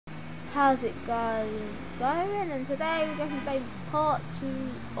How's it guys going? And today we're going to be playing part 2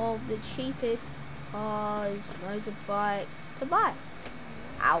 of the cheapest cars, motorbikes to buy.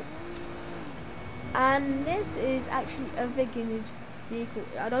 Ow. And this is actually a beginner's vehicle.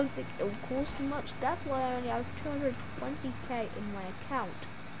 I don't think it will cost much. That's why I only have 220k in my account,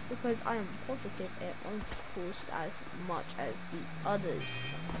 because I am positive it won't cost as much as the others.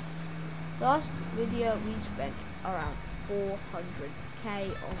 Last video we spent around 400k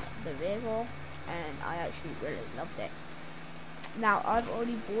on the vehicle, and I actually really loved it. Now I've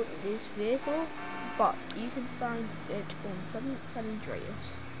already bought this vehicle, but you can find it on some San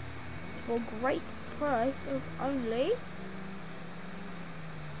Andreas for a great price of only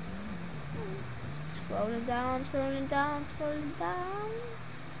scrolling down.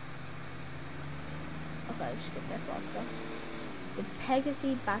 Okay, let's skip that faster. The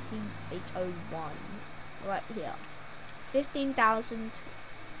Pegasus Bati 801 right here. 15,000.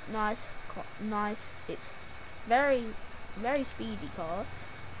 Nice. It's very speedy car.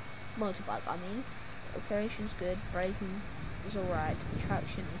 Motorbike, I mean. Acceleration's good, braking is alright,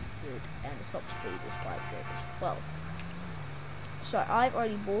 traction is good, and the top speed is quite good as well. So I've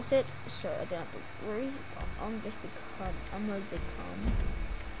already bought it, so I don't have to worry. I'm gonna become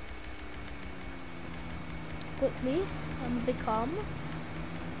quickly.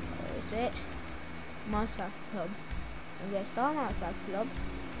 Where is it? My cycle club. I'm gonna start my cycle club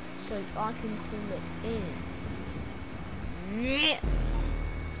so I can call it in.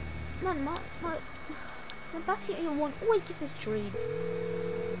 Man, my Bati 801 always gets his trees.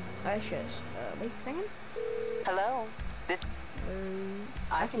 Let's just wait a second. Hello.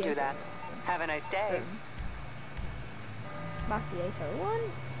 I can do that. Have a nice day. Bati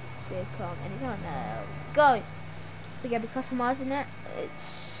 801. Here come anytime now. Go. We're gonna be customizing it.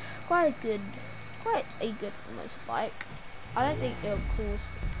 It's quite a good motorbike. I don't think it'll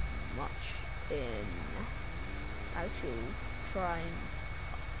cost much in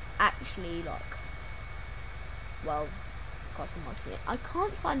customizing it. I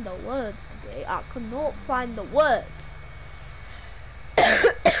can't find the words today. I cannot find the words.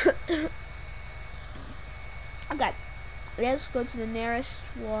 Okay, let's go to the nearest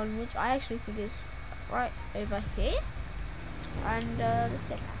one, which I actually think is right over here, and let's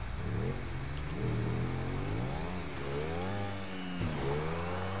get that.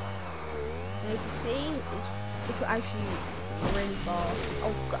 You can see it's actually really fast.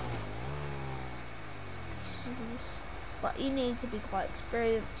 Oh god. Jeez. But you need to be quite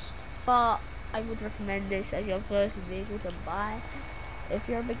experienced. But I would recommend this as your first vehicle to buy. If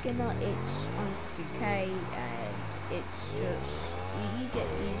you're a beginner, it's on 50k, and it's just you get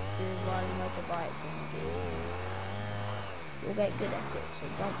used to riding motorbikes and you'll get good at it. So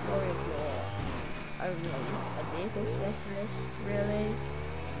don't worry if you're only a vehicle specialist, really.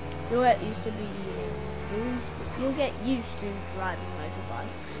 You'll get used to driving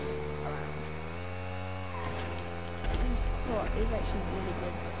motorbikes around. This car is actually really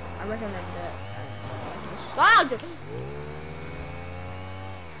good. I recommend it.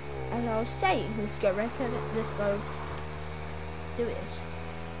 And I was saying, let's go do this.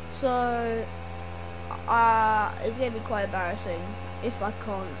 So it's gonna be quite embarrassing if I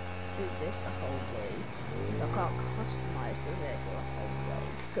can't do this the whole way. If I can't customize the vehicle the whole way,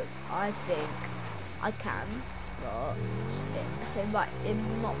 because I think I can, but it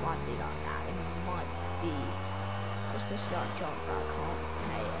might not be like that. It might be just a slight chance that I can't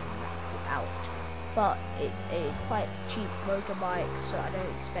pay and max it out. But it's a quite cheap motorbike, so I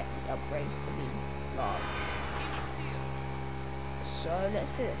don't expect the upgrades to be large. So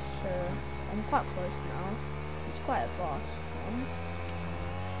let's do this. I'm quite close now, so it's quite a fast one.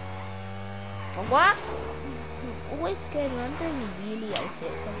 What? I'm always scared when I'm doing a wheelie I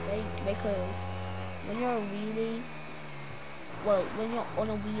hit something, because when you're on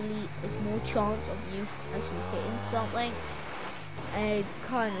a wheelie, there's more chance of you actually hitting something, and it's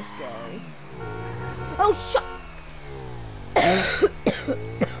kind of scary. Oh shut! I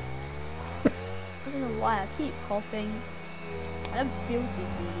don't know why I keep coughing. I don't feel too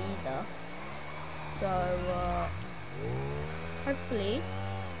good either. So hopefully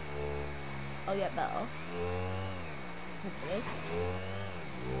I'll get better. Hopefully.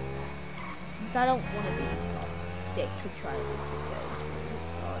 Because I don't want to be sick to try to do videos when I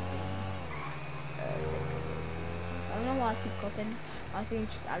start being sick. I don't know why I keep coughing. I think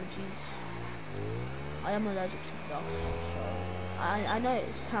it's just allergies. I am allergic to dust, so I know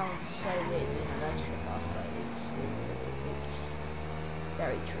it sounds so weird being allergic to dust, but it's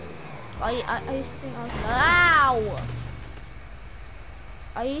very true. I used to think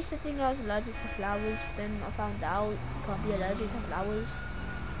I used to think I was allergic to flowers, but then I found out you can't be allergic to flowers.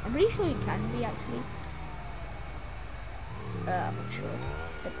 I'm pretty sure you can be actually. I'm not sure.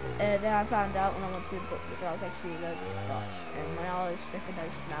 But then I found out when I went to the book that I was actually allergic to dust. And when I was sniffing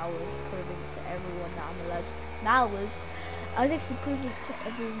those flowers, proving to everyone that I'm allergic to flowers, I was actually proving to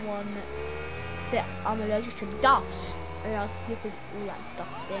everyone that I'm allergic to dust. And I was sniffing all that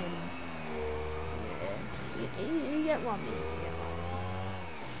dust in. Yeah, you get what I mean. You get what I mean.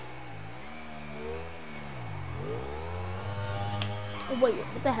 Oh, wait,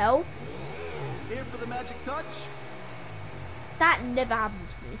 what the hell? Here for the magic touch? That never happened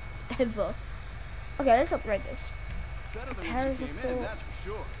to me, ever. Okay, let's upgrade this. Better than when you came in, that's for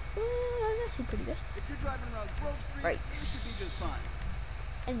sure. That's actually pretty good. If you're driving around Grove Street, Brakes. you should be just fine.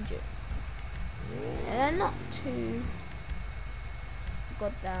 Engine. And not too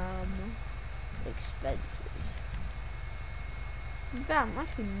goddamn expensive. In fact, I'm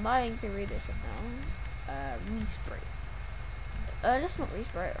actually buying to read this right now. Respray. Let's not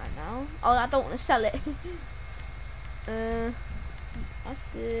respray it right now. Oh, I don't want to sell it. That's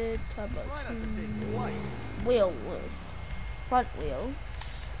good. Turbo. Wheels. Front wheels.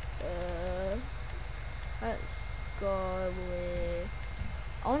 Let's go with.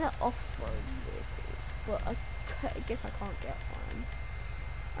 I want an off-road vehicle, but I guess I can't get one.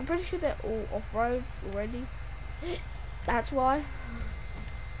 I'm pretty sure they're all off-road already. That's why.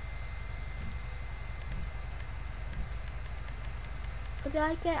 What did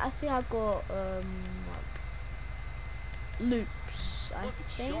I get? I think I got loops. I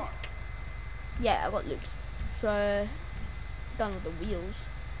think. Yeah, I got loops. So done with the wheels.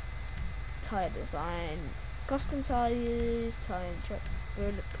 Tire design, custom tires, tire check,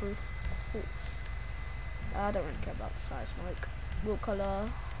 bulletproof. Of course. I don't really care about the size, like wheel color.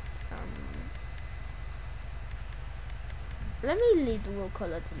 Let me leave the wheel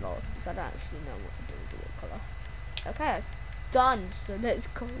color to last because I don't actually know what to do with the wheel color. Okay, that's done. So let's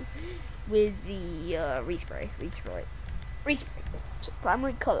go with the respray. So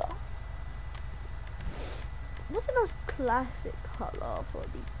primary color. What's the most classic color for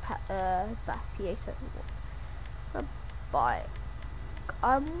the Bati a bike?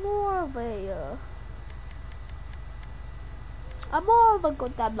 I'm more of a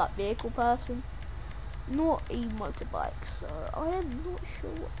goddamn like vehicle person, not a motorbike. So I am not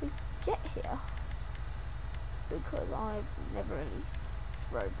sure what to get here because I've never really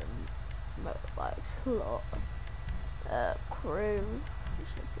ridden motorbikes a lot. Crew.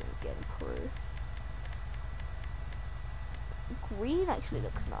 Just looking again, crew. Green actually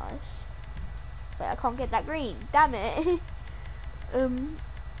looks nice. But I can't get that green. Damn it.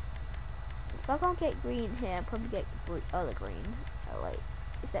 If I can't get green here, I'll probably get other green. Oh wait,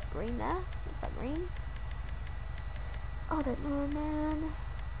 is that green there? Is that green? I don't know, man.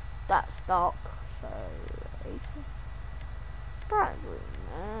 That's dark, so bright green,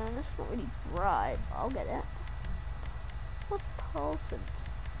 man. That's not really bright, but I'll get it. What's pulsant?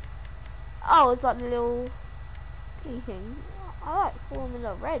 Oh, it's like the little thing. I like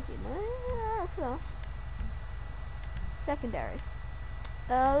Formula Red, you know. Yeah, that's nice. Secondary.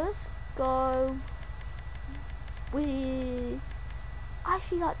 Let's go with. I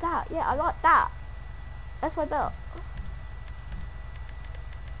actually like that. Yeah, I like that. That's my belt.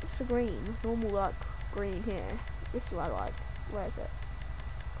 It's the green. Normal like green here. This is what I like. Where is it?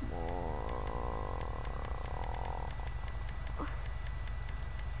 Come on.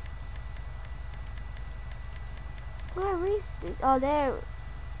 Where is this? Oh, there.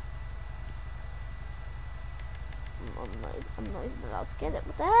 I'm not even allowed to get it.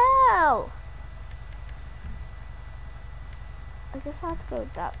 What the hell? I guess I have to go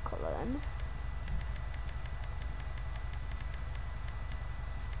with that colour then.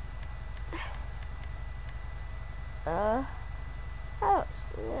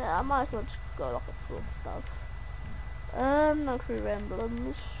 Yeah, I might as well just go like a full stuff. No crew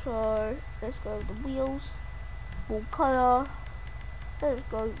emblems, so let's go with the wheels. Full colour. Let's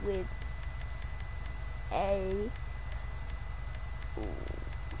go with a.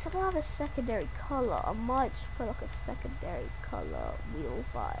 So if I have a secondary colour, I might just put like a secondary colour wheel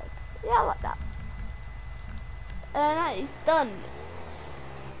vibe. Yeah, I like that. And that is done.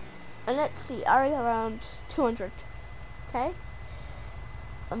 And let's see, I already have around 200. Okay.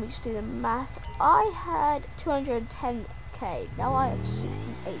 Let me just do the math. I had 210k. Now I have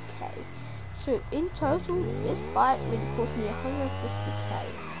 68k. So in total, this bike really cost me 150k.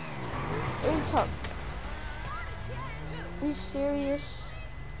 In total. Are you serious?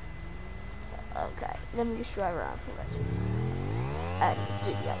 Okay, let me just drive around for it and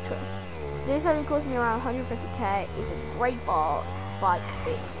do the outro. This only cost me around 150k. It's a great bike.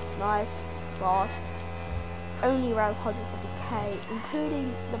 It's nice, fast. Only around 150k. Okay, including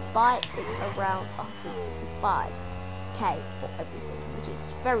the bike, it's around 165k for everything, which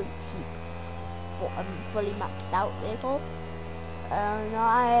is very cheap for a fully maxed out vehicle. And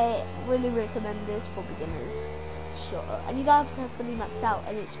I really recommend this for beginners. Sure, and you don't have to have fully maxed out,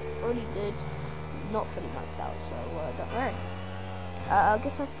 and it's really good not fully maxed out, so don't worry. I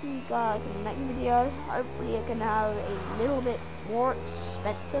guess I'll see you guys in the next video. Hopefully I can have a little bit more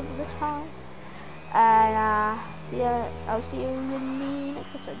expensive this time. And I'll see you in the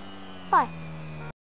next episode. Bye.